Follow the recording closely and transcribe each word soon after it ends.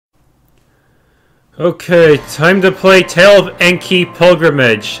Okay, time to play Tale of Enki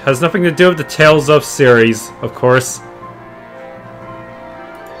Pilgrimage. Has nothing to do with the Tales of series, of course.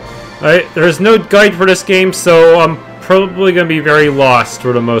 Alright, there's no guide for this game, so I'm probably going to be very lost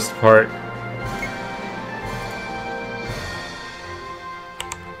for the most part.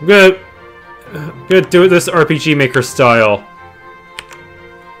 I'm gonna do it this RPG Maker style.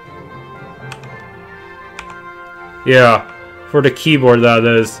 Yeah, for the keyboard that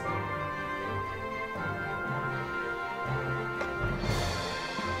is.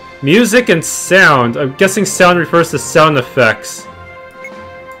 Music and sound. I'm guessing sound refers to sound effects.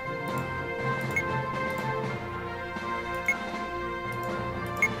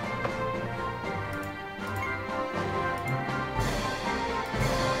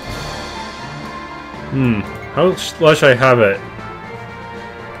 How should I have it?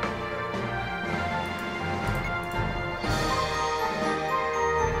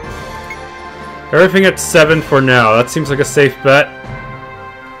 Everything at 7 for now. That seems like a safe bet.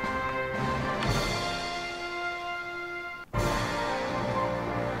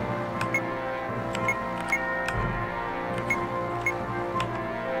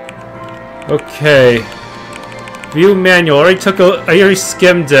 Okay. View manual. I already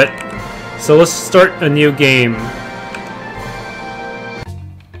skimmed it. So let's start a new game.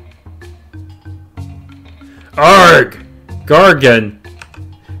 Arg! Gargan!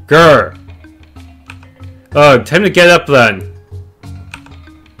 Grr! Ugh, time to get up then.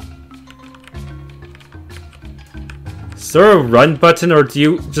 Is there a run button or do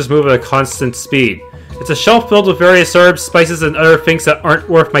you just move at a constant speed? It's a shelf filled with various herbs, spices, and other things that aren't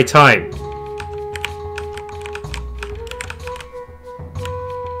worth my time.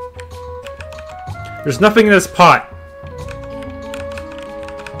 There's nothing in this pot.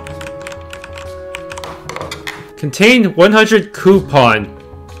 Contained 100 coupon.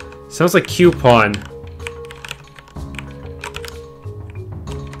 Sounds like coupon.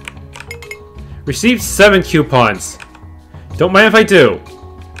 Received 7 coupons. Don't mind if I do.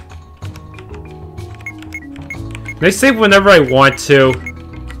 Can I save whenever I want to?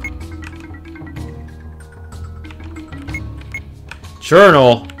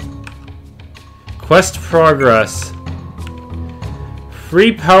 Journal. Quest progress.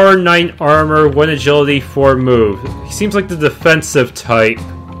 Free power 9 armor, 1 agility, 4 move. He seems like the defensive type.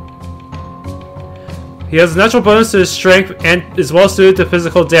 He has a natural bonus to his strength and is well suited to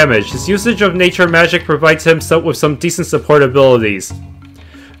physical damage. His usage of nature magic provides him with some decent support abilities.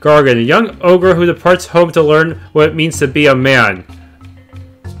 Gargan, a young ogre who departs home to learn what it means to be a man.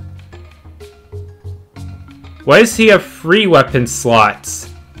 Why does he have free weapon slots?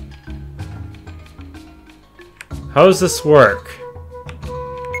 How does this work?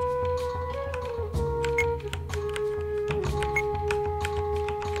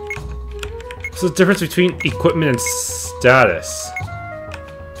 What's the difference between equipment and status?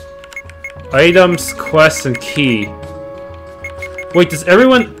 Items, quests, and key. Wait, does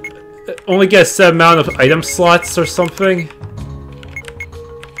everyone only get a set amount of item slots or something?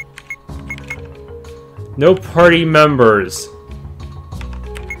 No party members.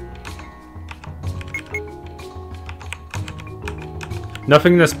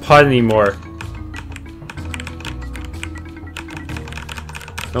 Nothing in this pot anymore.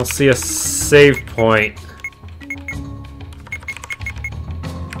 I don't see a save point.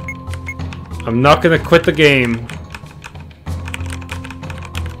 I'm not gonna quit the game.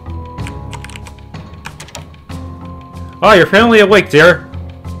 Oh, you're finally awake, dear.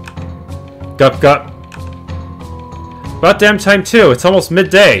 Gup gup. About damn time too, it's almost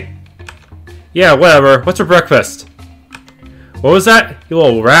midday. Yeah, whatever. What's for breakfast? What was that, you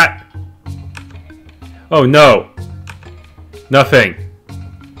little rat? Oh no. Nothing.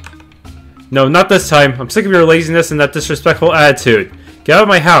 No, not this time. I'm sick of your laziness and that disrespectful attitude. Get out of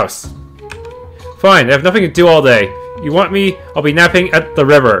my house. Fine, I have nothing to do all day. You want me? I'll be napping at the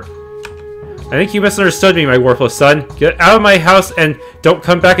river. I think you misunderstood me, my worthless son. Get out of my house and don't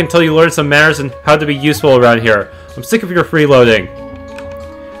come back until you learn some manners and how to be useful around here. I'm sick of your freeloading.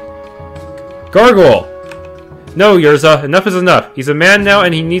 Gargoyle! No, Yurza, enough is enough. He's a man now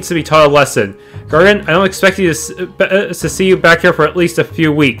and he needs to be taught a lesson. Gargan, I don't expect you to see you back here for at least a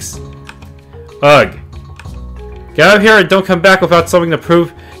few weeks. Ugh. Get out of here and don't come back without something to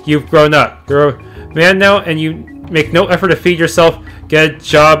prove you've grown up. You're a man now and you make no effort to feed yourself, get a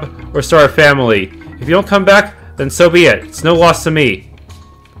job, or start a family. If you don't come back, then so be it. It's no loss to me.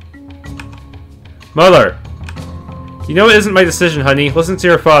 Mother. You know it isn't my decision, honey. Listen to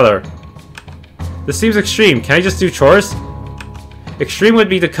your father. This seems extreme. Can I just do chores? Extreme would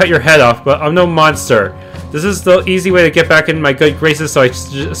be to cut your head off, but I'm no monster. This is the easy way to get back in my good graces, so I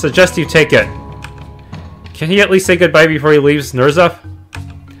suggest you take it. Can he at least say goodbye before he leaves NERZUTH?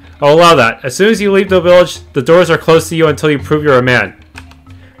 I'll allow that. As soon as you leave the village, the doors are closed to you until you prove you're a man.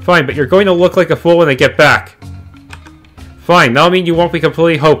 Fine, but you're going to look like a fool when I get back. Fine, that'll mean you won't be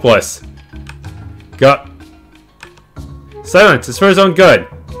completely hopeless. Go. Silence, it's for his own good.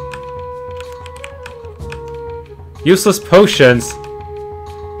 Useless potions.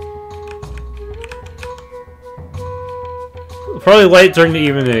 Probably light during the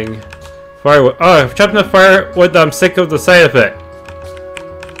evening. Firewood. Oh, I've chopped enough firewood that I'm sick of the sight of it.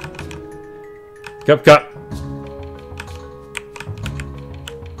 Gup.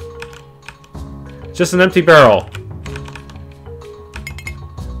 Just an empty barrel.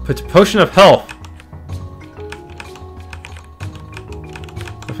 Put potion of health.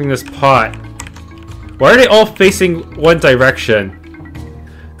 Nothing in this pot. Why are they all facing one direction?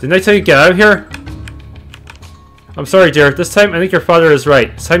 Didn't I tell you to get out of here? I'm sorry, dear. This time I think your father is right.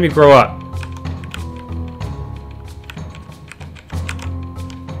 It's time you grow up.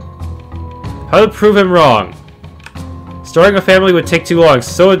 How to prove him wrong? Starting a family would take too long,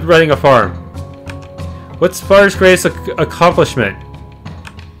 so would running a farm. What's father's greatest accomplishment?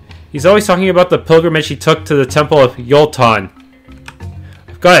 He's always talking about the pilgrimage he took to the Temple of Yultan.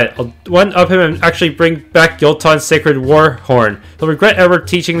 I've got it. I'll one-up him and actually bring back Yultan's sacred war horn. He'll regret ever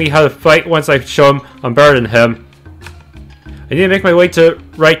teaching me how to fight once I show him I'm better than him. I need to make my way to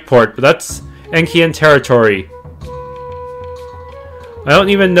Rightport, but that's Enkian territory. I don't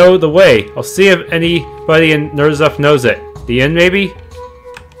even know the way. I'll see if anybody in NERZUTH knows it. The inn, maybe?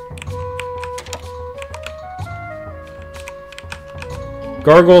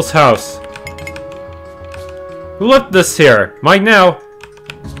 Gargoyle's house. Who left this here? Mine now.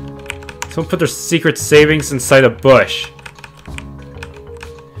 Someone put their secret savings inside a bush.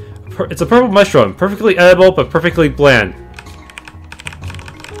 It's a purple mushroom. Perfectly edible, but perfectly bland.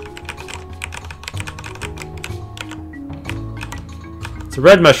 It's a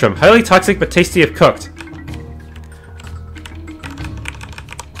red mushroom. Highly toxic, but tasty if cooked.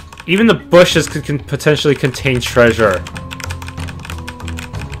 Even the bushes could potentially contain treasure.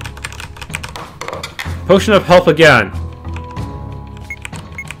 Potion of health again.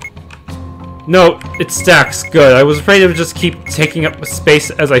 No, it stacks. Good. I was afraid it would just keep taking up space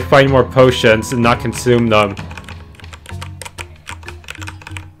as I find more potions and not consume them.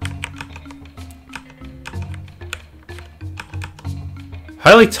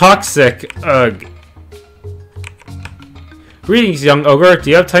 Highly toxic. Ugh. Greetings, young ogre.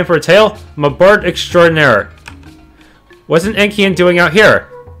 Do you have time for a tale? I'm a bard extraordinaire. What's an Enkian doing out here?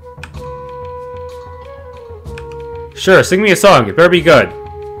 Sure, sing me a song. It better be good.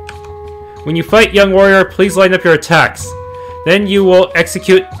 When you fight, young warrior, please line up your attacks. Then you will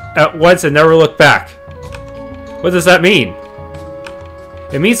execute at once and never look back. What does that mean?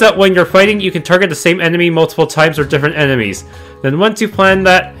 It means that when you're fighting, you can target the same enemy multiple times or different enemies. Then once you plan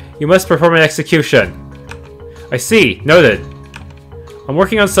that, you must perform an execution. I see. Noted. I'm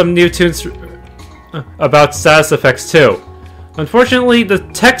working on some new tunes about status effects too. Unfortunately, the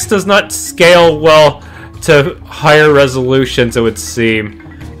text does not scale well to higher resolutions, it would seem.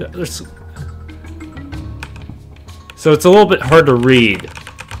 So it's a little bit hard to read.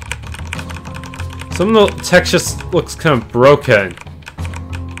 Some of the text just looks kind of broken.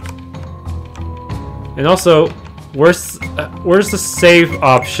 And also, where's the save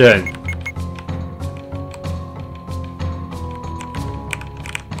option?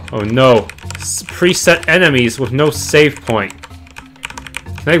 Oh no. Preset enemies with no save point.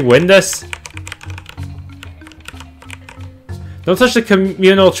 Can I win this? Don't touch the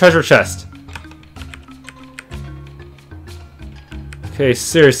communal treasure chest. Okay,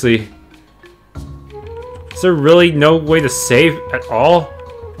 seriously. Is there really no way to save at all?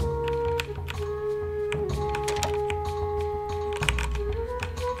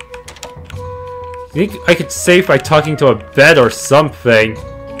 You think I could save by talking to a bed or something?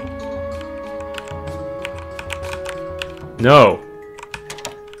 No.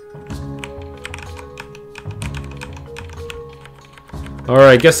 Alright,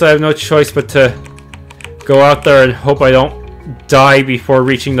 I guess I have no choice but to go out there and hope I don't die before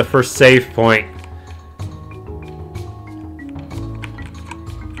reaching the first save point.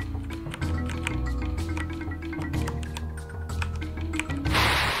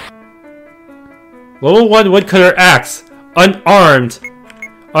 Level 1 woodcutter axe. Unarmed.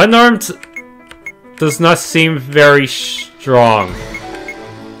 Unarmed does not seem very strong.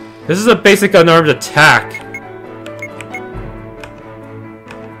 This is a basic unarmed attack.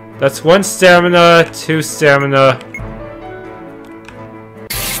 That's 1 stamina, 2 stamina.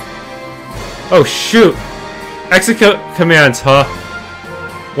 Oh shoot! Execute commands, huh?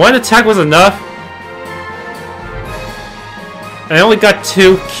 1 attack was enough? And I only got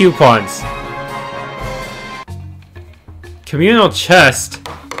 2 coupons. Communal chest.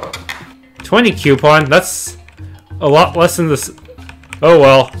 20 coupon. That's a lot less than this. Oh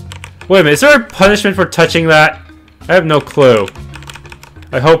well. Wait a minute. Is there a punishment for touching that? I have no clue.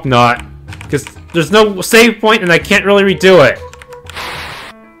 I hope not. Because there's no save point and I can't really redo it.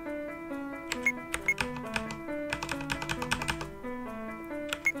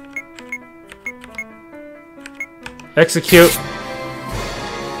 Execute.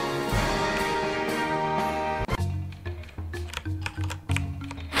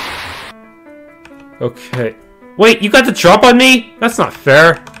 Okay. Wait, you got the drop on me? That's not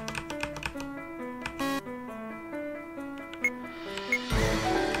fair.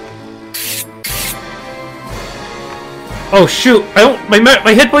 Oh shoot! I don't.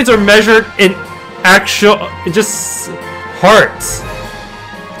 My hit points are measured in in just hearts.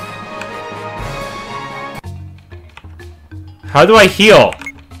 How do I heal?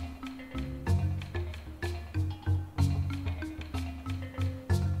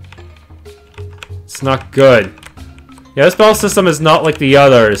 It's not good. Yeah, this battle system is not like the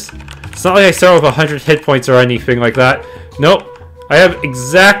others. It's not like I start with 100 hit points or anything like that. Nope. I have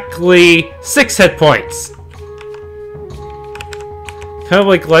exactly 6 hit points. Kind of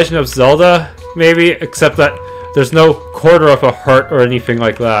like Legend of Zelda, maybe, except that there's no quarter of a heart or anything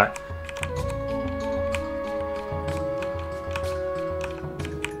like that.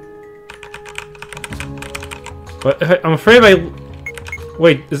 But I'm afraid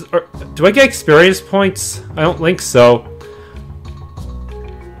wait, do I get experience points? I don't think so.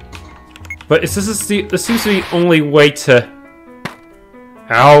 But this seems to be the only way to...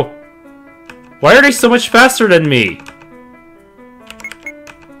 Ow. Why are they so much faster than me?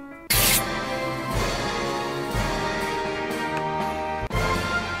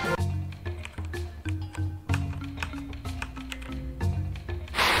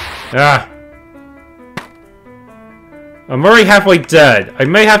 Ah. I'm already halfway dead. I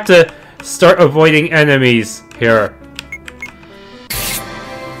may have to start avoiding enemies here.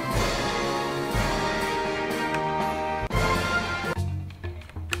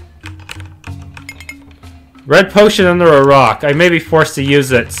 Red potion under a rock. I may be forced to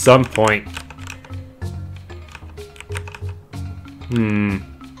use it at some point.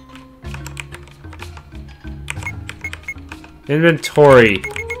 Inventory.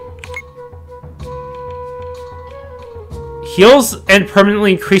 Heals and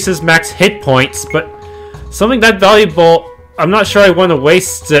permanently increases max hit points, but something that valuable, I'm not sure I want to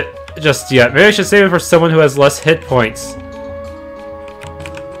waste it just yet. Maybe I should save it for someone who has less hit points.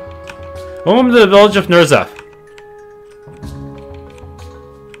 Welcome to the village of NERZUTH.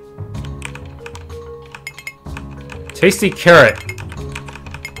 Tasty carrot.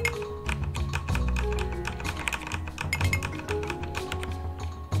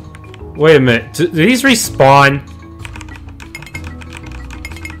 Wait a minute, do these respawn?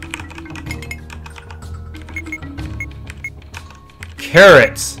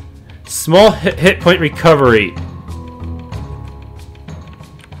 Carrots. Small hit point recovery.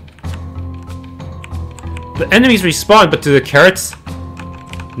 The enemies respawn, but do the carrots?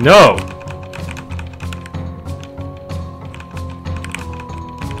 No.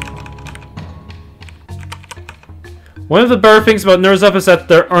 One of the better things about NERZUTH is that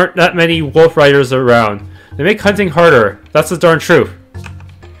there aren't that many wolf riders around. They make hunting harder. That's the darn truth.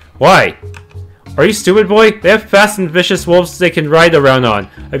 Why? Are you stupid, boy? They have fast and vicious wolves they can ride around on.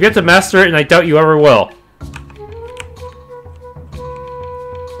 I've yet to master it, and I doubt you ever will.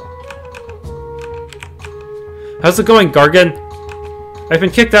 How's it going, Gargan? I've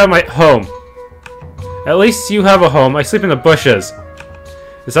been kicked out of my home. At least you have a home. I sleep in the bushes.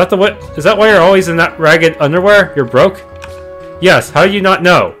 Is that why you're always in that ragged underwear? You're broke? Yes, how do you not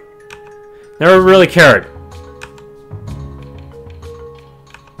know? Never really cared.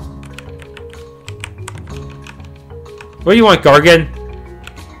 What do you want, Gargan?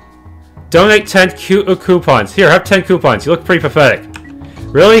 Donate 10 coupons. Here, have 10 coupons. You look pretty pathetic.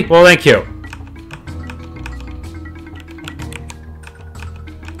 Really? Well, thank you.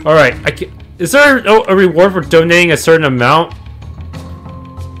 Alright, is there a reward for donating a certain amount?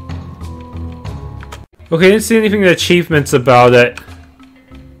 Okay, I didn't see anything in the achievements about it.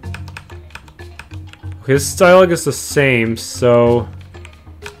 Okay, this dialogue is the same, so...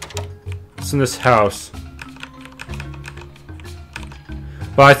 It's in this house.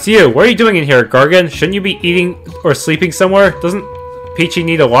 But it's you. What are you doing in here, Gargan? Shouldn't you be eating or sleeping somewhere? Doesn't Peachy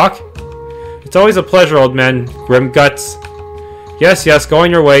need a walk? It's always a pleasure, old man. Grim Guts. Yes, yes, go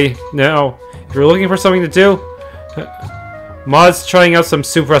on your way. Now, if you're looking for something to do... Maud's trying out some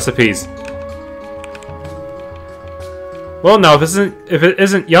soup recipes. Well, no, if it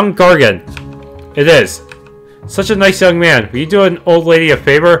isn't young Gargan. It is. Such a nice young man. Will you do an old lady a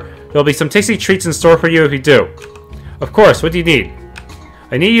favor? There'll be some tasty treats in store for you if you do. Of course, what do you need?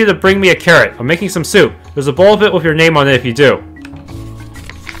 I need you to bring me a carrot. I'm making some soup. There's a bowl of it with your name on it if you do.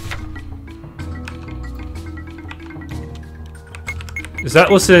 Is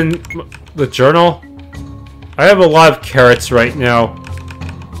that listed in the journal? I have a lot of carrots right now.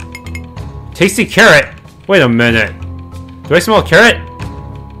 Tasty carrot? Wait a minute. Do I smell a carrot?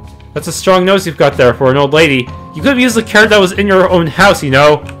 That's a strong nose you've got there for an old lady. You could have used the carrot that was in your own house, you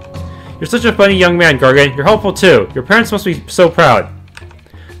know. You're such a funny young man, Gargan. You're helpful too. Your parents must be so proud.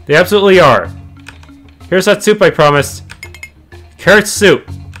 They absolutely are. Here's that soup I promised. Carrot soup.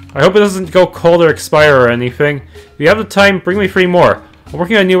 I hope it doesn't go cold or expire or anything. If you have the time, bring me 3 more. I'm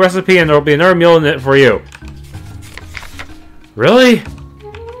working on a new recipe and there'll be another meal in it for you. Really?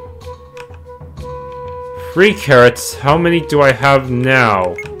 3 carrots. How many do I have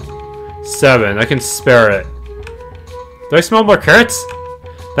now? 7. I can spare it. Do I smell more carrots?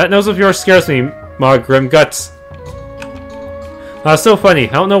 That nose of yours scares me, Ma Grim Guts. So funny.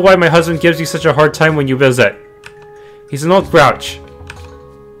 I don't know why my husband gives you such a hard time when you visit. He's an old grouch.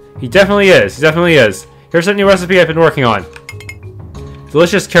 He definitely is. He definitely is. Here's that new recipe I've been working on.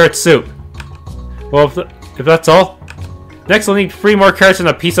 Delicious carrot soup. Well, if that's all. Next, I'll need 3 more carrots and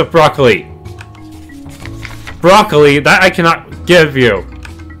a piece of broccoli. Broccoli? That I cannot give you.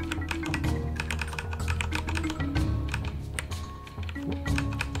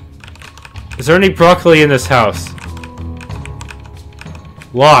 Is there any broccoli in this house?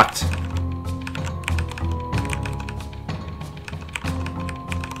 Locked.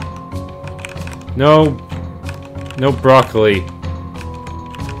 No broccoli.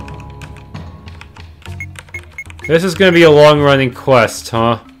 This is gonna be a long-running quest,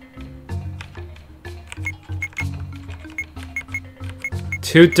 huh?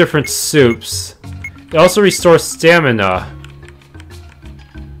 2 different soups. It also restores stamina.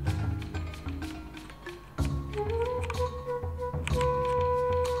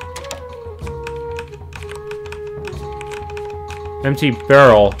 Empty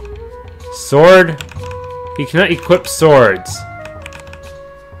barrel. Sword? He cannot equip swords.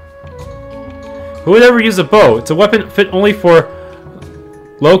 Who would ever use a bow? It's a weapon fit only for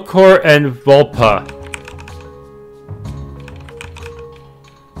Lokor and Volpa.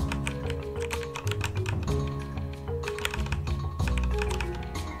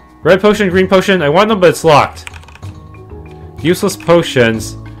 Red potion, green potion. I want them, but it's locked. Useless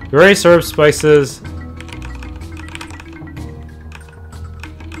potions. Various herb spices.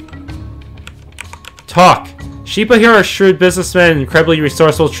 Talk. Sheepa here are shrewd businessmen and incredibly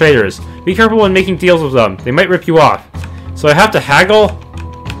resourceful traders. Be careful when making deals with them. They might rip you off. So I have to haggle?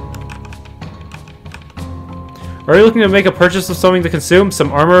 Are you looking to make a purchase of something to consume?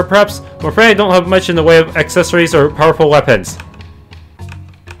 Some armor, perhaps? I'm afraid I don't have much in the way of accessories or powerful weapons.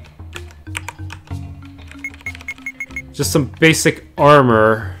 Just some basic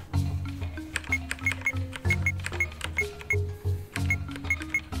armor.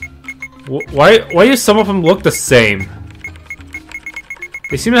 Why do some of them look the same?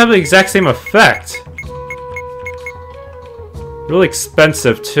 They seem to have the exact same effect. Really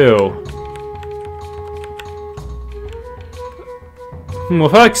expensive, too.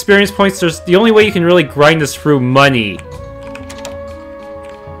 Without experience points, there's the only way you can really grind this through money.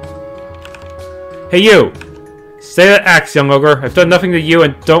 Hey, you! Stay that axe, young ogre. I've done nothing to you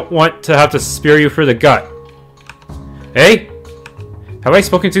and don't want to have to spear you through the gut. Hey? Have I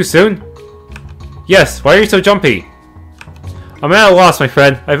spoken too soon? Yes, why are you so jumpy? I'm at a loss, my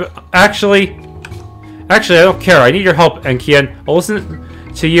friend. Actually, I don't care. I need your help, Enki. I'll listen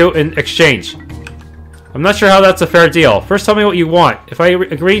to you in exchange. I'm not sure how that's a fair deal. First, tell me what you want. If I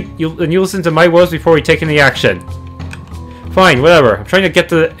agree, then you listen to my woes before we take any action. Fine, whatever. I'm trying to get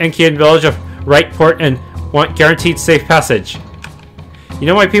to the Enkian village of Wrightport and want guaranteed safe passage. You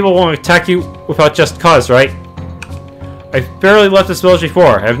know my people won't attack you without just cause, right? I've barely left this village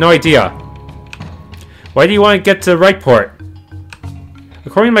before. I have no idea. Why do you want to get to Wrightport?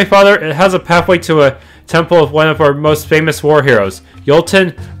 According to my father, it has a pathway to a temple of one of our most famous war heroes,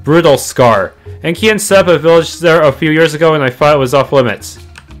 Yultan Brutal Scar. Enki set up a village there a few years ago and I thought it was off limits.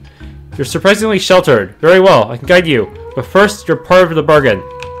 You're surprisingly sheltered. Very well, I can guide you. But first, you're part of the bargain.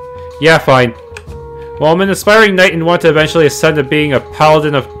 Yeah, fine. Well, I'm an aspiring knight and want to eventually ascend to being a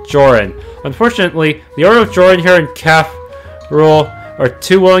paladin of Joran. Unfortunately, the Order of Joran here in Kaf Rule are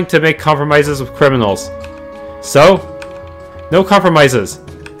too willing to make compromises with criminals. So? No compromises.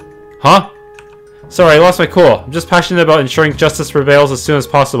 Huh? Sorry, I lost my cool. I'm just passionate about ensuring justice prevails as soon as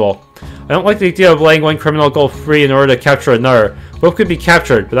possible. I don't like the idea of letting one criminal go free in order to capture another. Both could be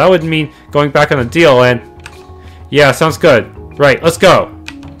captured, but that would mean going back on a deal and... Yeah, sounds good. Right, let's go.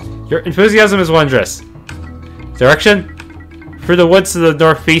 Your enthusiasm is wondrous. Direction? Through the woods to the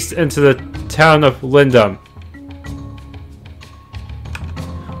northeast into the town of Lindum.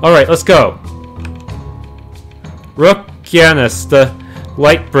 Alright, let's go. Rook Giannis, the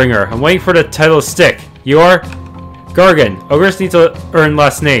Lightbringer. I'm waiting for the title to stick. You are? Gargan. Ogres need to earn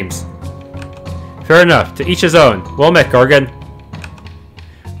last names. Fair enough. To each his own. Well met, Gargan.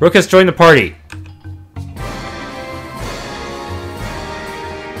 Rook has joined the party.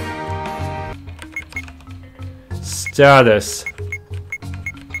 Status.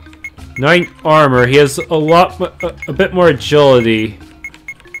 9 armor. He has a bit more agility.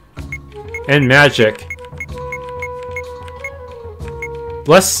 And magic.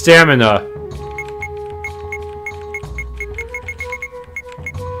 Less stamina.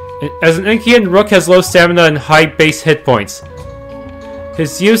 As an Enki, Rook has low stamina and high base hit points.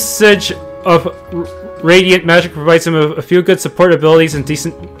 His usage of radiant magic provides him a few good support abilities and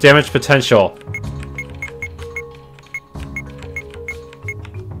decent damage potential.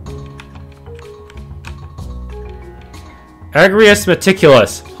 Agrius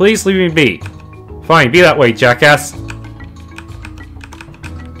Meticulous. Please leave me be. Fine, be that way, jackass.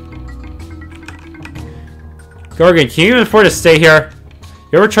 Gargan, can you even afford to stay here?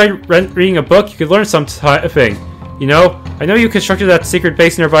 You ever tried reading a book? You could learn something. You know? I know you constructed that secret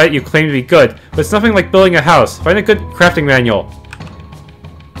base nearby that you claim to be good, but it's nothing like building a house. Find a good crafting manual.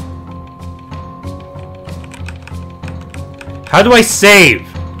 How do I save?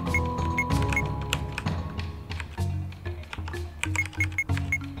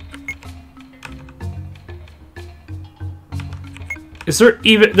 Is there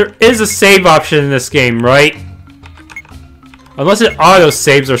even... There is a save option in this game, right? Unless it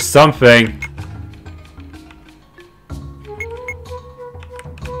auto-saves or something.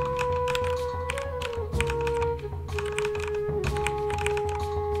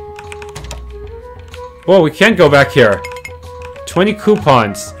 Whoa, we can go back here. 20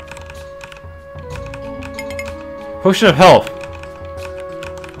 coupons. Potion of health.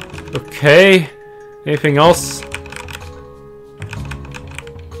 Okay. Anything else?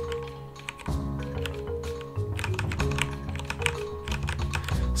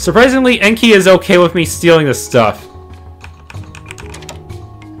 Surprisingly, Enki is okay with me stealing this stuff.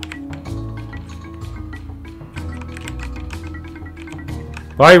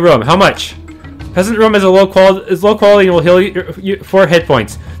 Buy room. How much? Peasant room is low quality and will heal you 4 hit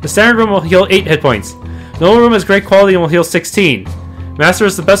points. The standard room will heal 8 hit points. Noble room is great quality and will heal 16. Master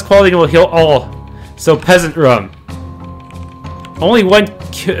is the best quality and will heal all. So peasant room. Only 1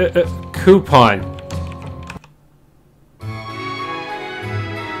 coupon.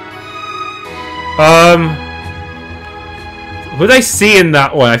 Who did I see in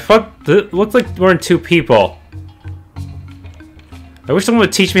that one? I thought it looked like more than 2 people. I wish someone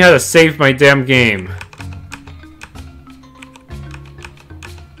would teach me how to save my damn game.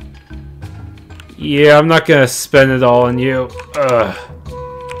 Yeah, I'm not gonna spend it all on you. Ugh.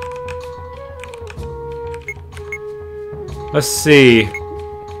 Let's see.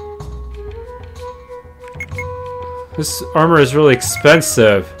 This armor is really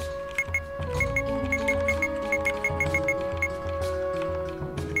expensive.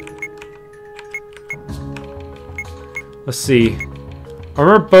 Let's see.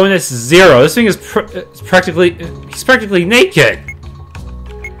 Armor bonus 0. This thing is practically... He's practically naked.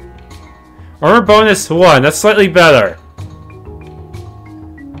 Armor bonus 1. That's slightly better.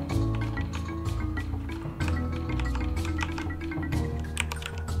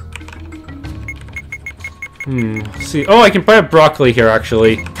 Let's see. Oh, I can buy a broccoli here,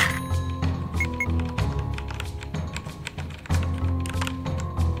 actually.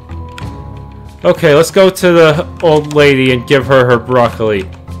 Okay, let's go to the old lady and give her her broccoli.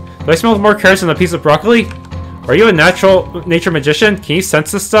 Do I smell more carrots than a piece of broccoli? Are you a nature magician? Can you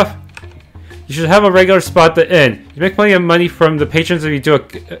sense this stuff? You should have a regular spot at the inn. You make plenty of money from the patrons if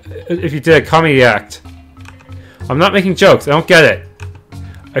you did a comedy act. I'm not making jokes. I don't get it.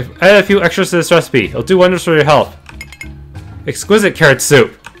 I've added a few extras to this recipe. It'll do wonders for your health. Exquisite carrot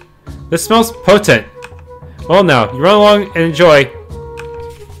soup. This smells potent. Well now, you run along and enjoy.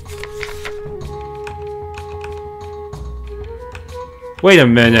 Wait a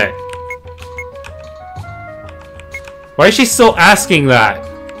minute. Why is she still asking that?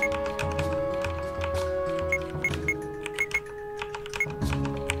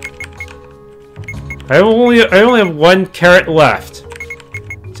 I only have 1 carrot left.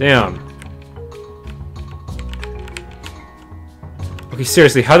 Damn. Okay, Okay,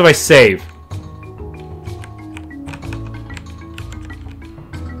 seriously, how do I save?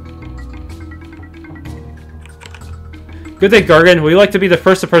 Good day, Gargan. Would you like to be the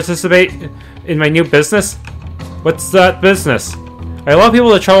first to participate in my new business? What's that business? I allow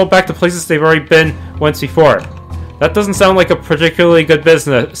people to travel back to places they've already been once before. That doesn't sound like a particularly good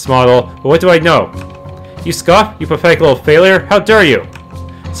business model, but what do I know? You scoff? You pathetic little failure? How dare you?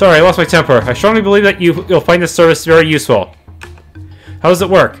 Sorry, I lost my temper. I strongly believe that you'll find this service very useful. How does it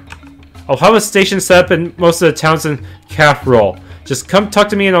work? I'll have a station set up in most of the towns in Calf-Roll. Just come talk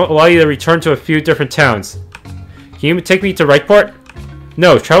to me and I'll allow you to return to a few different towns. Can you take me to Wrightport?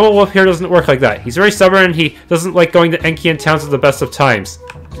 No, Travel Wolf here doesn't work like that. He's very stubborn and he doesn't like going to Enki and towns at the best of times.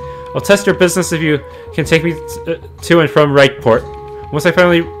 I'll test your business if you can take me to and from Wrightport. Once I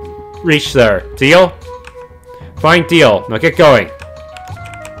finally reach there. Deal? Fine, deal. Now get going.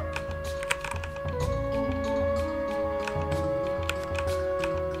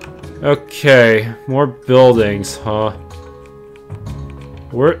 Okay, more buildings, huh?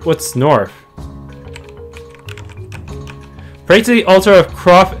 What's north? Pray to the altar of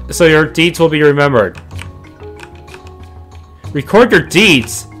Croft so your deeds will be remembered. Record your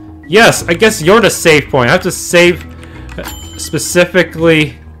deeds? Yes, I guess you're the save point. I have to save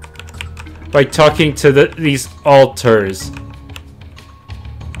specifically by talking to these altars.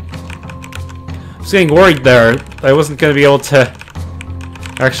 I was getting worried there. I wasn't going to be able to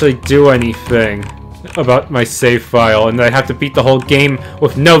actually do anything about my save file, and I'd have to beat the whole game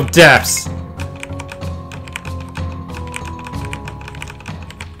with no deaths.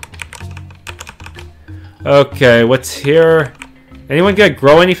 Okay, what's here? Anyone gonna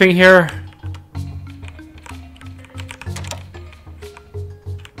grow anything here?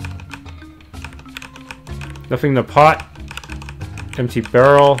 Nothing in the pot. Empty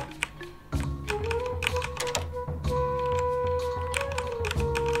barrel.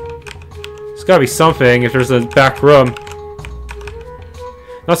 There's gotta be something if there's a back room.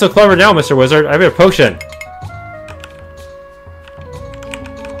 Not so clever now, Mr. Wizard. I have a potion.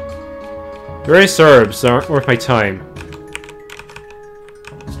 Various herbs aren't worth my time.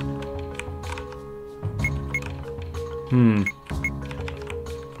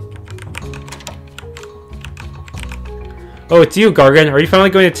 Oh, it's you, Gargan. Are you finally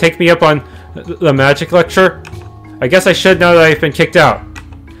going to take me up on the magic lecture? I guess I should now that I've been kicked out.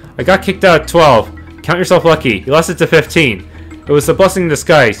 I got kicked out at 12. Count yourself lucky. You lasted to 15. It was a blessing in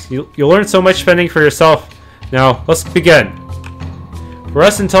disguise. You'll learn so much fending for yourself. Now, let's begin. For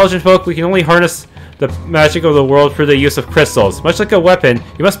us intelligent folk, we can only harness the magic of the world through the use of crystals. Much like a weapon,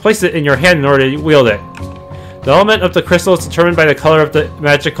 you must place it in your hand in order to wield it. The element of the crystal is determined by the color of the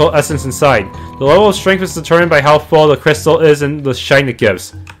magical essence inside. The level of strength is determined by how full the crystal is and the shine it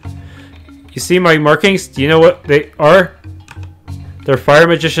gives. You see my markings? Do you know what they are? They're fire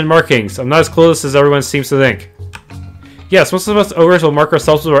magician markings. I'm not as clueless as everyone seems to think. Yes, most of us ogres will mark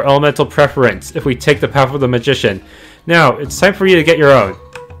ourselves with our elemental preference if we take the path of the magician. Now, it's time for you to get your own.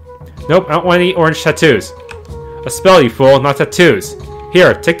 Nope, I don't want any orange tattoos. A spell, you fool, not tattoos.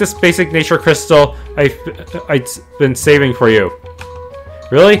 Here, take this basic nature crystal I've been saving for you.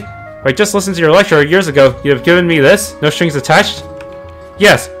 Really? If I just listened to your lecture years ago, you'd have given me this? No strings attached?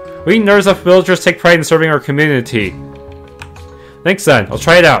 Yes, we NERZUTH villagers take pride in serving our community. Thanks then, I'll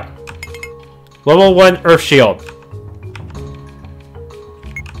try it out. Level 1 Earth Shield.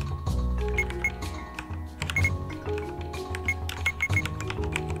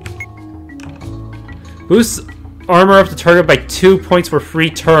 Boosts armor up the target by 2 points for 3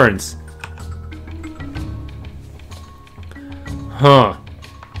 turns. Huh.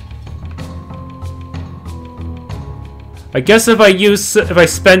 I guess if I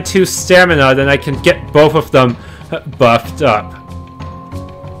spend 2 stamina, then I can get both of them buffed up.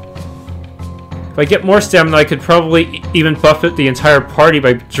 If I get more stamina, I could probably even buff it the entire party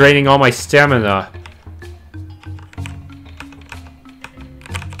by draining all my stamina.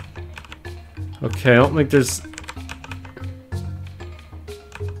 Okay, I don't think there's...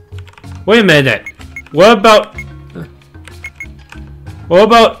 Wait a minute! What about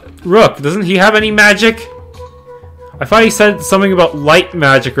Rook? Doesn't he have any magic? I thought he said something about light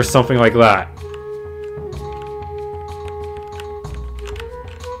magic or something like that.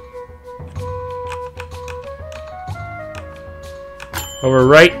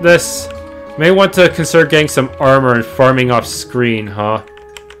 Overwrite this. May want to consider getting some armor and farming off screen, huh?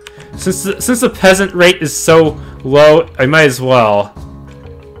 Since the peasant rate is so low, I might as well.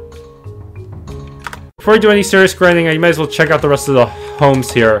 Before I do any serious grinding, I might as well check out the rest of the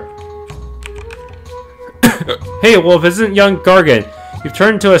homes here. Hey, Wolf, isn't young Gargan? You've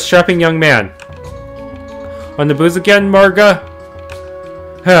turned into a strapping young man. On the booze again, Marga?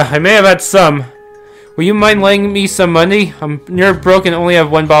 I may have had some. Will you mind lending me some money? I'm near broke and only have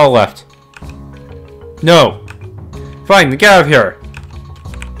one bottle left. No. Fine, then get out of here.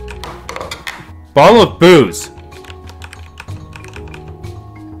 Bottle of booze.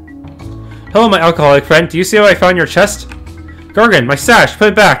 Hello, my alcoholic friend. Do you see what I found in your chest? Gargan, my sash. Put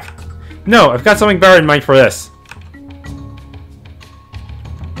it back. No, I've got something better in mind for this.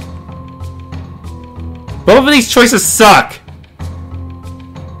 Both of these choices suck.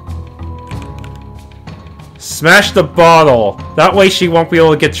 Smash the bottle. That way she won't be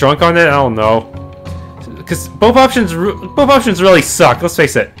able to get drunk on it. I don't know. Because both options really suck. Let's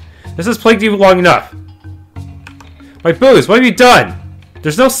face it. This has plagued you long enough. My booze, what have you done?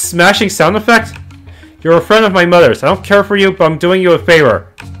 There's no smashing sound effect? You're a friend of my mother's. I don't care for you, but I'm doing you a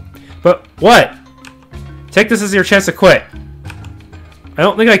favor. But what? Take this as your chance to quit. I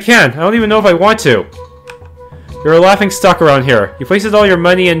don't think I can. I don't even know if I want to. You're a laughing stock around here. You've wasted all your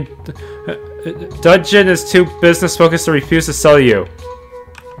money and Dudgeon is too business focused to refuse to sell you.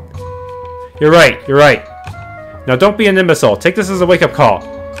 You're right, you're right. Now don't be an imbecile. Take this as a wake-up call.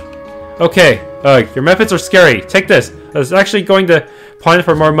 Okay, your methods are scary. Take this. I was actually going to pawn it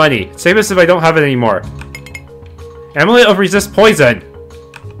for more money. Save this if I don't have it anymore. Amulet of Resist Poison.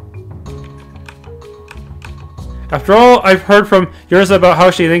 After all I've heard from yours about how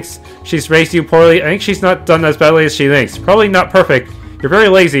she thinks she's raised you poorly, I think she's not done as badly as she thinks. Probably not perfect. You're very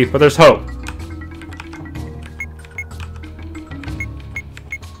lazy, but there's hope.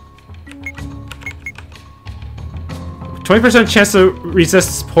 20% chance to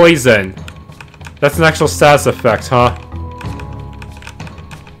resist poison. That's an actual status effect, huh?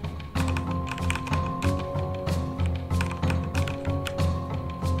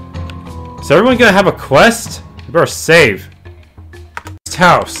 Is everyone gonna have a quest? You better save.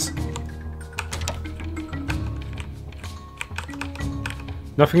 House.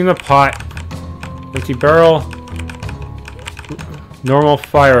 Nothing in the pot. Empty barrel. Normal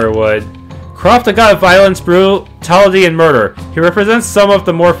firewood. Croft, the god of violence, brutality, and murder. He represents some of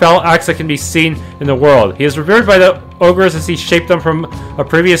the more foul acts that can be seen in the world. He is revered by the ogres as he shaped them from a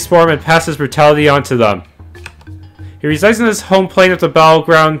previous form and passes brutality onto them. He resides in his home plane of the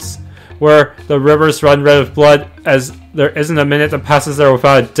battlegrounds where the rivers run red with blood, as there isn't a minute that passes there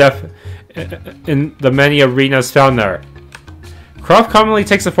without a death in the many arenas found there. Croft commonly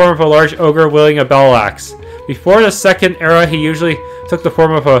takes the form of a large ogre wielding a battle axe. Before the second era, he usually took the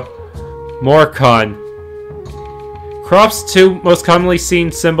form of a Morcon. Croft's two most commonly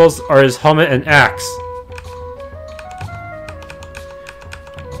seen symbols are his helmet and axe.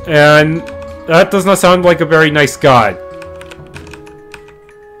 And that does not sound like a very nice god.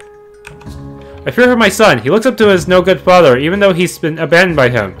 I fear for my son. He looks up to his no-good father, even though he's been abandoned by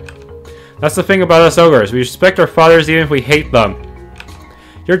him. That's the thing about us ogres. We respect our fathers even if we hate them.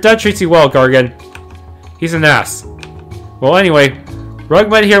 Your dad treats you well, Gargan. He's an ass. Well, anyway,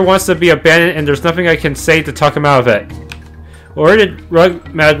 Rugmad here wants to be abandoned, and there's nothing I can say to talk him out of it. Where did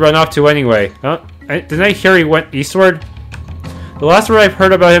Rugmad run off to anyway? Didn't I hear he went eastward? The last word I've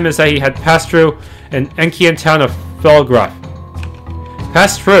heard about him is that he had passed through an Enkian town of Felgruff.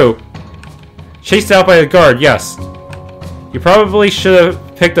 Passed through? Chased out by a guard, yes. You probably should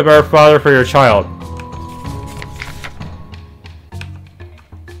have picked a better father for your child.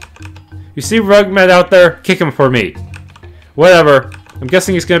 You see Rugmad out there? Kick him for me. Whatever. I'm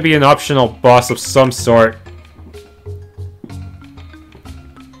guessing he's gonna be an optional boss of some sort.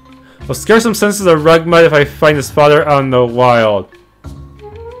 I'll scare some sense of the Rugmud if I find his father out in the wild.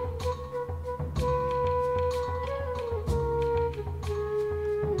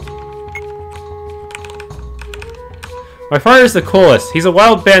 My father is the coolest. He's a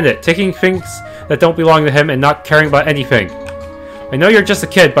wild bandit, taking things that don't belong to him and not caring about anything. I know you're just a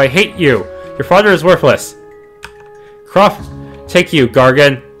kid, but I hate you. Your father is worthless. Croft, take you,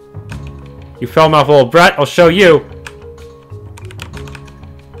 Gargan. You foul-mouthed little brat, I'll show you.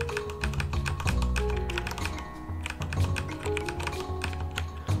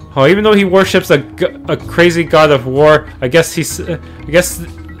 Oh, even though he worships a crazy god of war, I guess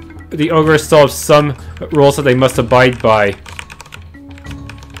the ogres still have some rules that they must abide by.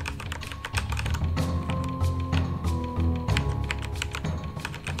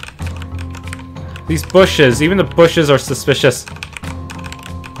 These bushes, even the bushes are suspicious.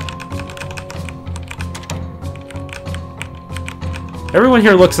 Everyone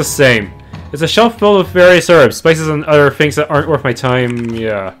here looks the same. It's a shelf filled with various herbs, spices, and other things that aren't worth my time,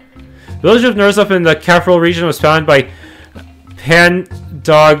 yeah. The village of NERZUTH in the capital region was founded by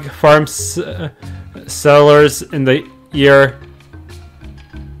Pan-Dog farm settlers in the year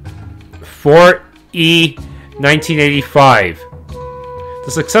 4E 1985. The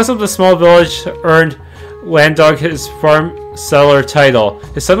The success of the small village earned Landdog his farm settler title.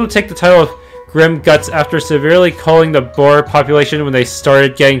 His son would take the title of Grim Guts after severely culling the boar population when they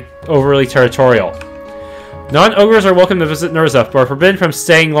started getting overly territorial. Non-ogres are welcome to visit NERZUTH, but are forbidden from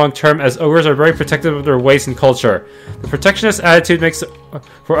staying long-term as ogres are very protective of their ways and culture. The protectionist attitude makes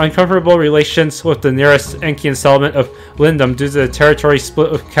for uncomfortable relations with the nearest Enki settlement of Lindum due to the territory split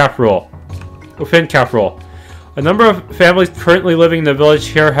within Cap Rule. A number of families currently living in the village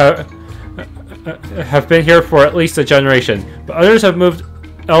here have been here for at least a generation, but others have moved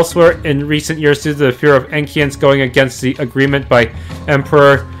elsewhere in recent years due to the fear of Enkians going against the agreement by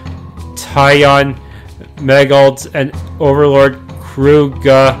Emperor Tyon Megald and Overlord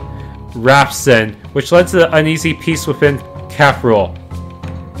Kruga Rapson, which led to the uneasy peace within Cap Rule.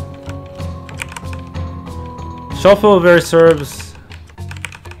 Shelf full of very serves.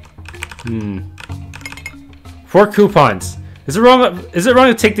 4 coupons. Is it wrong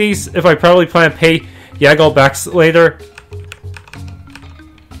to take these if I probably plan to pay Yagal back later?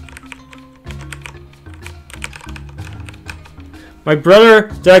 My brother,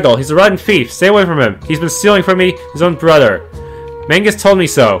 Degel. He's a rotten thief. Stay away from him. He's been stealing from me, his own brother. Mangus told me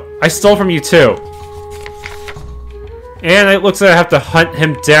so. I stole from you too. And it looks like I have to hunt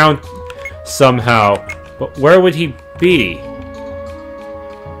him down somehow. But where would he be?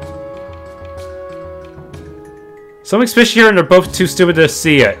 Something's fishy here and they're both too stupid to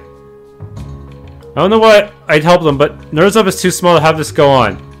see it. I don't know why I'd help them, but NERZUTH is too small to have this go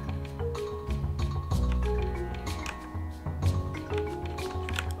on.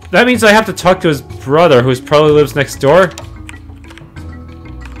 That means I have to talk to his brother, who probably lives next door.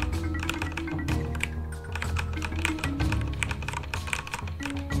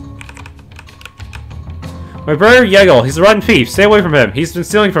 My brother Yegel, he's a rotten thief. Stay away from him. He's been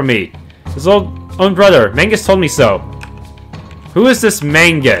stealing from me. His own brother. Mangus told me so. Who is this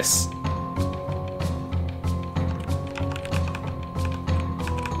Mangus?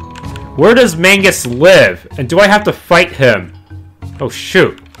 Where does Mangus live? And do I have to fight him? Oh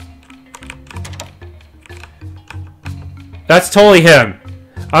shoot. That's totally him.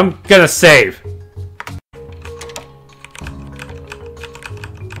 I'm gonna save.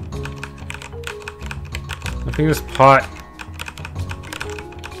 I think this pot.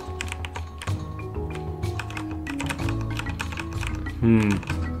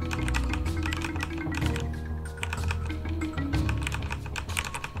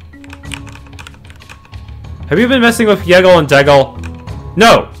 Have you been messing with Yegel and Degel?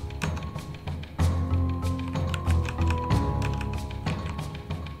 No!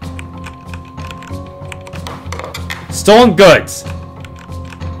 Stolen goods!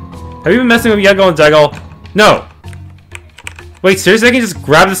 Have you been messing with Yegel and Degel? No! Wait, seriously? I can just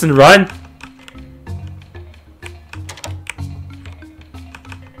grab this and run?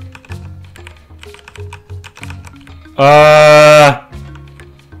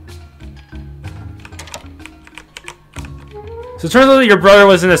 So it turns out that your brother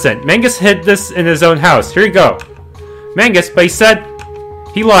was innocent. Mangus hid this in his own house. Here you go. Mangus, but he said...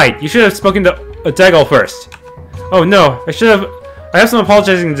 He lied. You should have spoken to Degel first. Oh no, I have some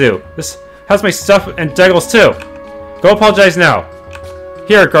apologizing to do. This has my stuff and Degel's too. Go apologize now.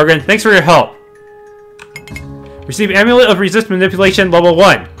 Here, Gargan, thanks for your help. Receive Amulet of Resist Manipulation level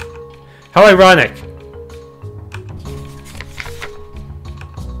 1. How ironic.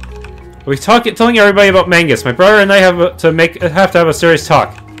 We're telling everybody about Mangus. My brother and I have to have a serious talk.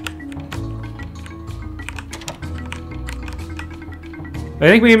 I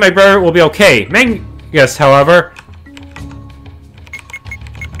think me and my brother will be okay. Mangus, however...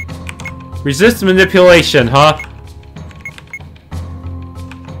 Resist manipulation, huh?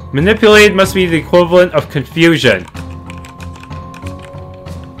 Manipulated must be the equivalent of confusion.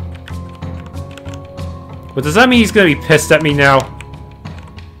 But does that mean he's gonna be pissed at me now?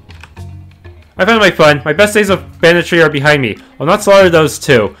 I've had my fun. My best days of banditry are behind me. I'll not slaughter those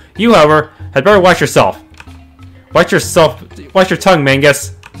too. You, however, had better watch yourself. Watch your tongue,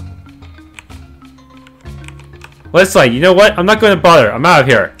 Mangus. Let's slide. You know what? I'm not going to bother. I'm out of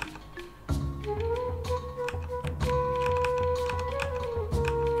here.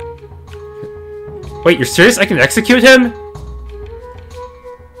 Wait, you're serious? I can execute him?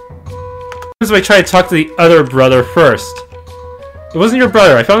 What if I try to talk to the other brother first? It wasn't your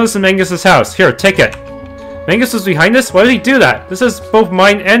brother. I found this in Mangus's house. Here, take it. Mangus was behind this? Why did he do that? This has both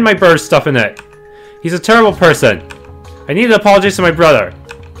mine and my brother's stuff in it. He's a terrible person. I need to apologize to my brother.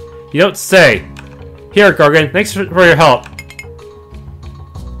 You don't say. Here, Gargan. Thanks for your help.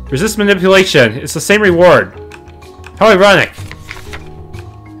 Resist manipulation. It's the same reward. How ironic.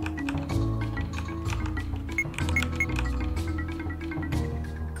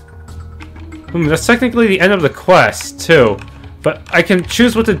 That's technically the end of the quest, too. But I can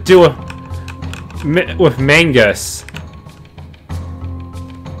choose what to do with Mangus.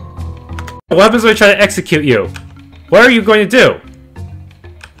 What happens when I try to execute you? What are you going to do?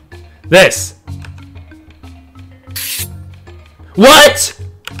 This. What?!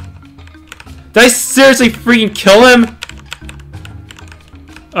 Did I seriously freaking kill him?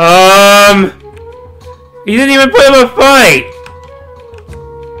 He didn't even put him in a fight!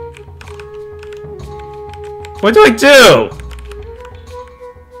 What do I do?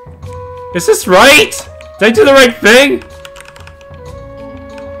 Is this right? Did I do the right thing?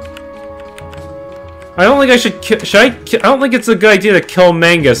 I don't think I should I don't think it's a good idea to kill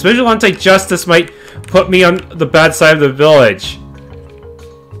Mangus. Vigilante justice might put me on the bad side of the village.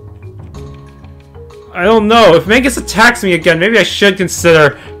 I don't know. If Mangus attacks me again, maybe I should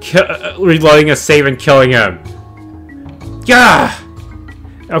consider reloading a save and killing him. Gah!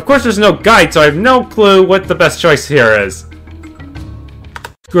 Of course there's no guide, so I have no clue what the best choice here is.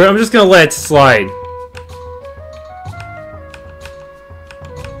 Screw it, I'm just gonna let it slide.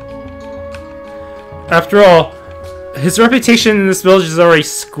 After all, his reputation in this village is already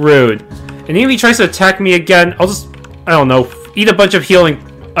screwed. And even if he tries to attack me again, I'll just, I don't know, eat a bunch of healing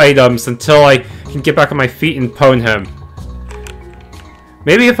items until I can get back on my feet and pwn him.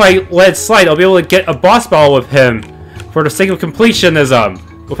 Maybe if I let it slide, I'll be able to get a boss battle with him for the sake of completionism,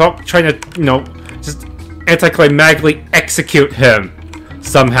 without trying to, you know, just anticlimactically execute him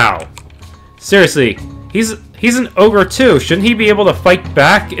somehow. Seriously, he's an ogre too. Shouldn't he be able to fight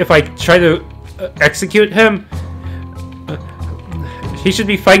back if I try to execute him? He should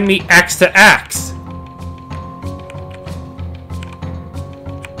be fighting me axe to axe.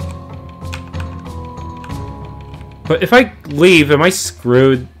 But if I leave, am I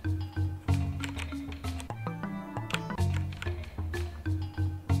screwed?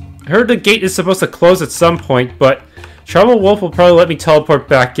 I heard the gate is supposed to close at some point, but Travel Wolf will probably let me teleport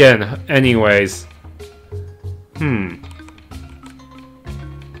back in anyways.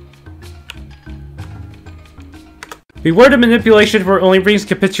 Beware the manipulation, for it only brings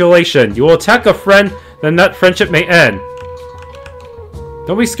capitulation. You will attack a friend, then that friendship may end.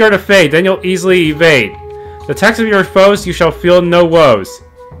 Don't be scared of fate, then you'll easily evade. The attacks of your foes, you shall feel no woes.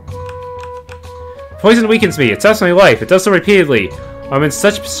 Poison weakens me, it saps my life, it does so repeatedly. I'm in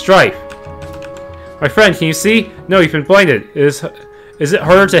such strife. My friend, can you see? No, you've been blinded. Is it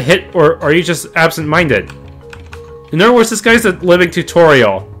harder to hit, or are you just absent-minded? In other words, this guy's a living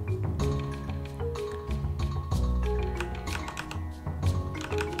tutorial.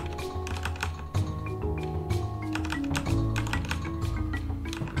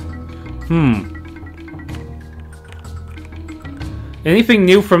 Anything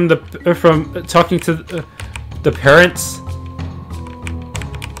new from talking to the parents?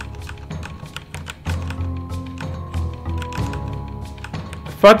 I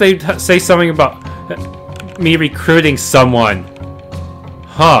thought they'd say something about me recruiting someone.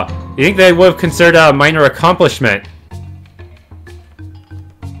 Huh? You think they would have considered that a minor accomplishment?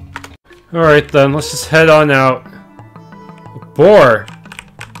 Alright then, let's just head on out. Boar.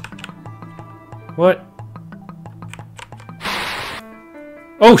 What?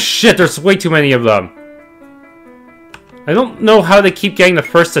 Oh shit, there's way too many of them. I don't know how they keep getting the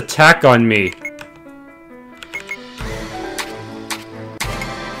first attack on me.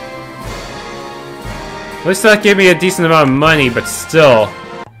 At least that gave me a decent amount of money, but still.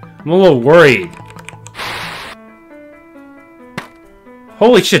 I'm a little worried.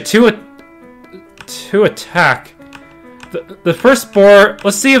 Holy shit, two attack. The first boar,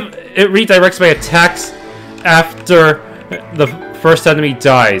 let's see if it redirects my attacks after the first enemy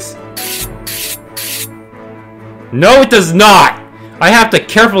dies. No, it does not! I have to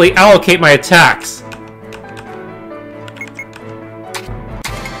carefully allocate my attacks.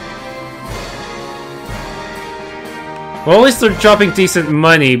 Well, at least they're dropping decent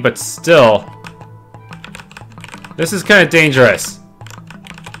money, but still. This is kind of dangerous.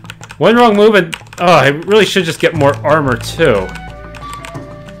 One wrong move and... oh, I really should just get more armor, too.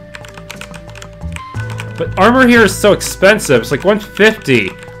 But armor here is so expensive. It's like 150.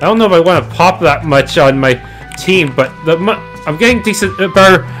 I don't know if I want to pop that much on my team, but I'm getting decent,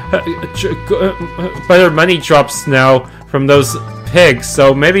 better money drops now from those pigs,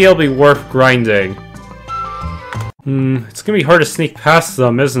 so maybe it'll be worth grinding. It's gonna be hard to sneak past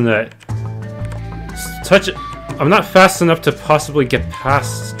them, isn't it? Touch it. I'm not fast enough to possibly get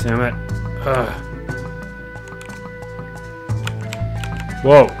past, damn it. Ugh.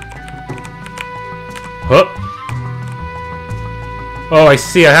 Whoa. Huh. Oh, I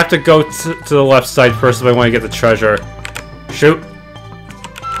see. I have to go to the left side first if I want to get the treasure. Shoot.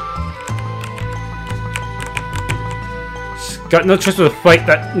 Got no choice but to fight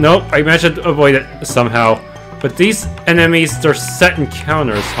that. Nope, I managed to avoid it somehow. But these enemies, they're set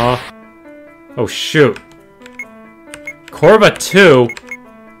encounters, huh? Oh shoot. Korva 2?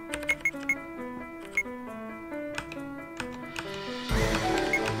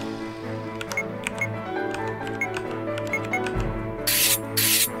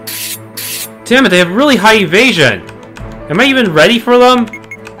 Damn it, they have really high evasion! Am I even ready for them?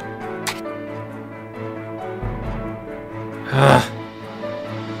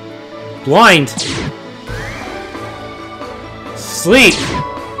 Blind! Sleep!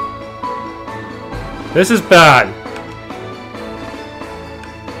 This is bad.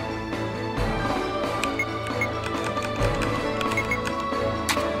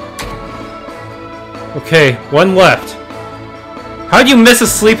 Okay, one left. How'd you miss a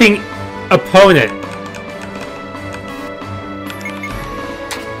sleeping opponent?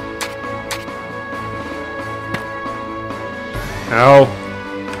 Ow.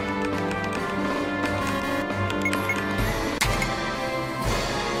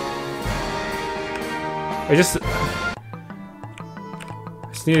 I just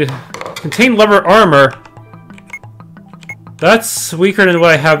need to contain lever armor. That's weaker than what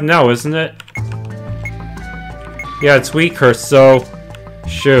I have now, isn't it? Yeah, it's weaker, so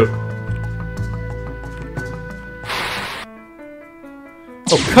shoot.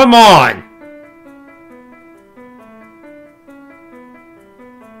 Oh, come on!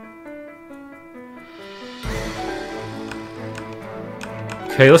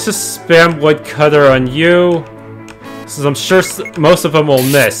 Okay, let's just spam woodcutter on you, since I'm sure most of them will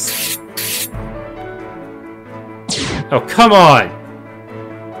miss. Oh, come on!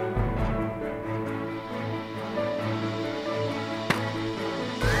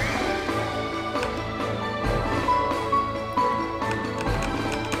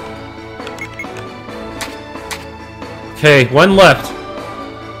 Okay, one left.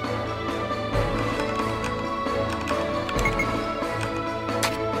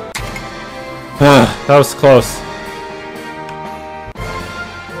 That was close.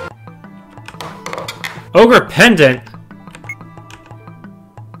 Ogre Pendant?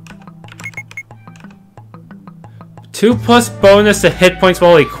 2+ bonus to hit points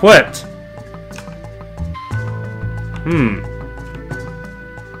while equipped.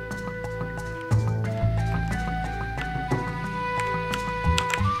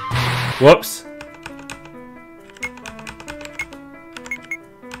 Whoops.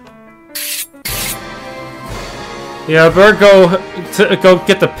 Yeah, better go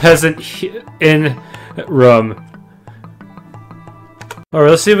get the peasant in room. Alright,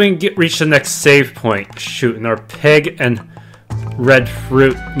 let's see if we can reach the next save point. Shooting our pig and red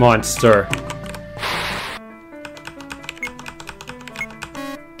fruit monster.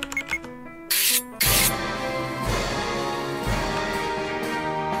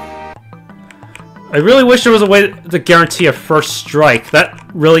 I really wish there was a way to guarantee a first strike. That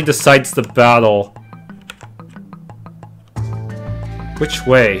really decides the battle. Which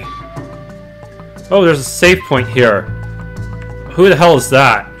way? Oh, there's a save point here. Who the hell is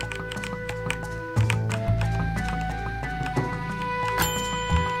that?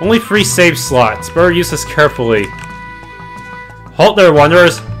 Only 3 save slots. Better use this carefully. Halt there,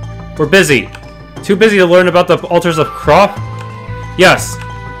 wanderers. We're busy. Too busy to learn about the altars of Croft? Yes.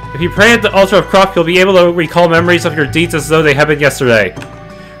 If you pray at the altar of Croft, you'll be able to recall memories of your deeds as though they happened yesterday.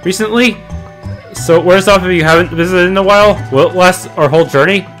 Recently? So it wears off if you haven't visited in a while? Will it last our whole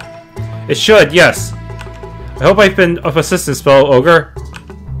journey? It should, yes. I hope I've been of assistance, fellow ogre.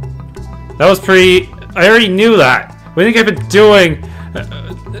 That was pretty... I already knew that. What do you think I've been doing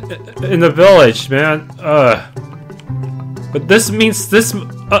in the village, man? But this means this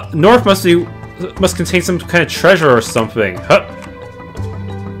north must contain some kind of treasure or something. Huh?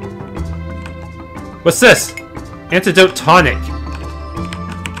 What's this? Antidote tonic.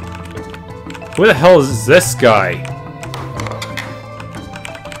 Who the hell is this guy?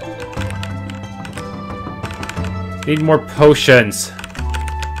 Need more potions.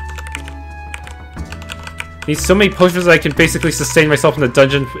 Need so many potions that I can basically sustain myself in the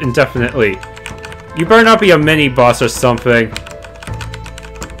dungeon indefinitely. You better not be a mini-boss or something.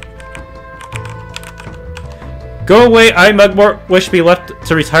 Go away, I Mugwort wish to be left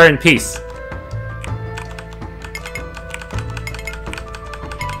to retire in peace.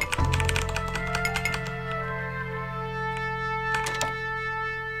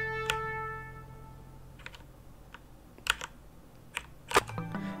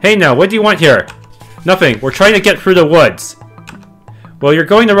 Hey now, what do you want here? Nothing, we're trying to get through the woods. Well, you're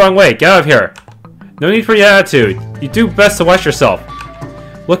going the wrong way, get out of here. No need for your attitude, you do best to watch yourself.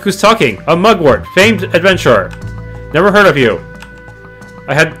 Look who's talking, a mugwort, famed adventurer. Never heard of you.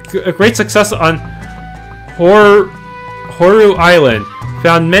 I had great success on Horu Island.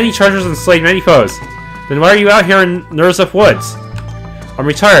 Found many treasures and slayed many foes. Then why are you out here in NERZUTH'S woods? I'm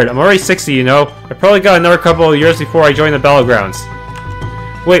retired. I'm already 60, you know. I probably got another couple of years before I join the battlegrounds.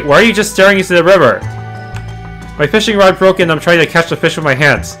 Wait, why are you just staring into the river? My fishing rod broke and I'm trying to catch the fish with my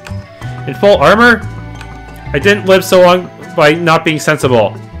hands. In full armor? I didn't live so long by not being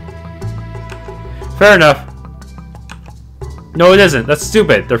sensible. Fair enough. No, it isn't. That's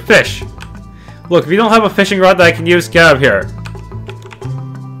stupid. They're fish. Look, if you don't have a fishing rod that I can use, get out of here.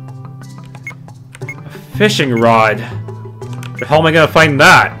 A fishing rod? Where the hell am I gonna find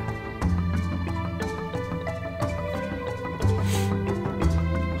that?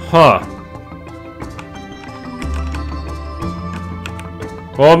 Huh.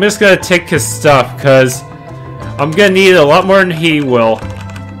 Well, I'm just gonna take his stuff, because I'm gonna need it a lot more than he will.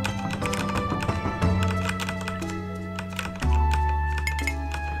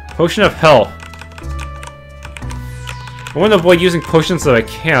 Potion of health. I want to avoid using potions that I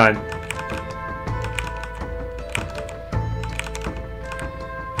can.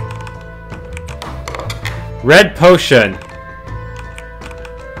 Red potion.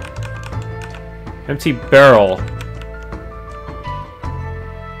 Empty barrel.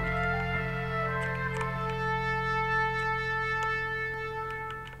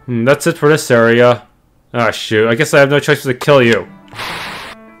 That's it for this area. Ah, shoot. I guess I have no choice but to kill you.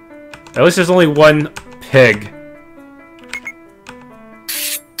 At least there's only one pig.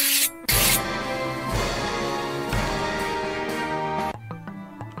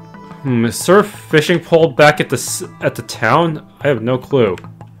 Is surf fishing pole back at the town? I have no clue.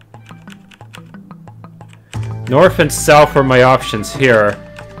 North and south are my options here.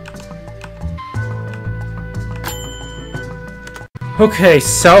 Okay,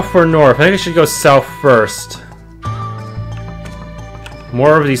 south or north? I think I should go south first.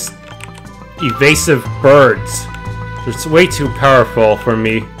 More of these evasive birds. They're way too powerful for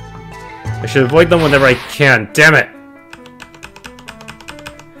me. I should avoid them whenever I can. Damn it!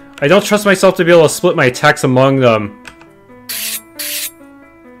 I don't trust myself to be able to split my attacks among them.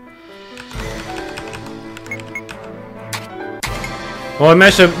 Well, I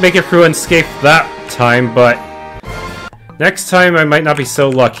managed to make it through unscathed that time, but next time I might not be so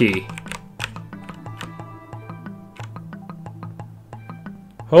lucky.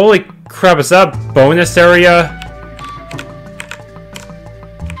 Holy crap, is that a bonus area?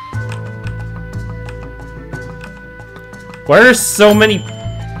 Why are so many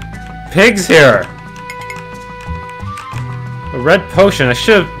pigs here? A red potion. I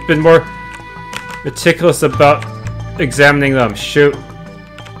should have been more meticulous about examining them. Shoot.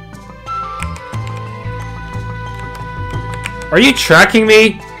 Are you tracking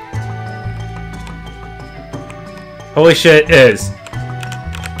me? Holy shit, it is.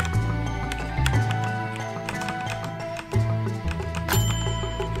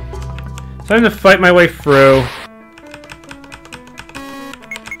 Time to fight my way through.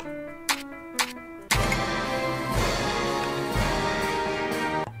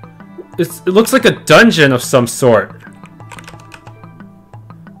 It looks like a dungeon of some sort.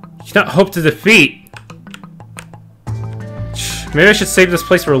 You cannot hope to defeat. Maybe I should save this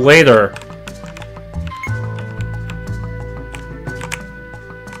place for later.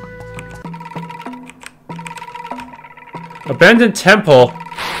 Abandoned temple.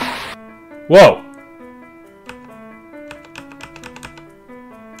 Whoa.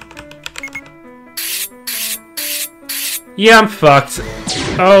 Yeah, I'm fucked.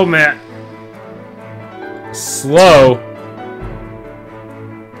 Oh man. Slow.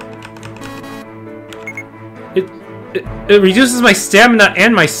 It reduces my stamina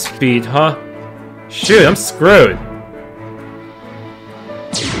and my speed, huh? Shoot, I'm screwed.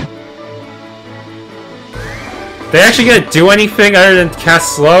 They actually gonna do anything other than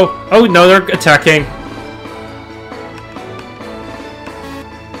cast slow? Oh no, they're attacking.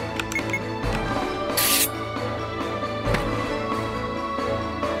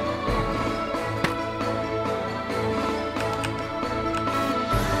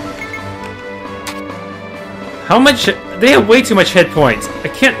 How much? They have way too much hit points. I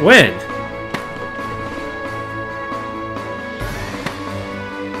can't win.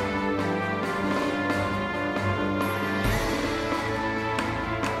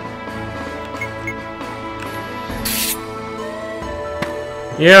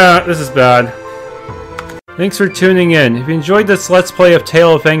 Yeah, this is bad. Thanks for tuning in. If you enjoyed this Let's Play of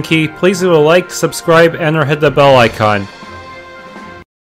Tale of Enki, please leave a like, subscribe, and or hit the bell icon.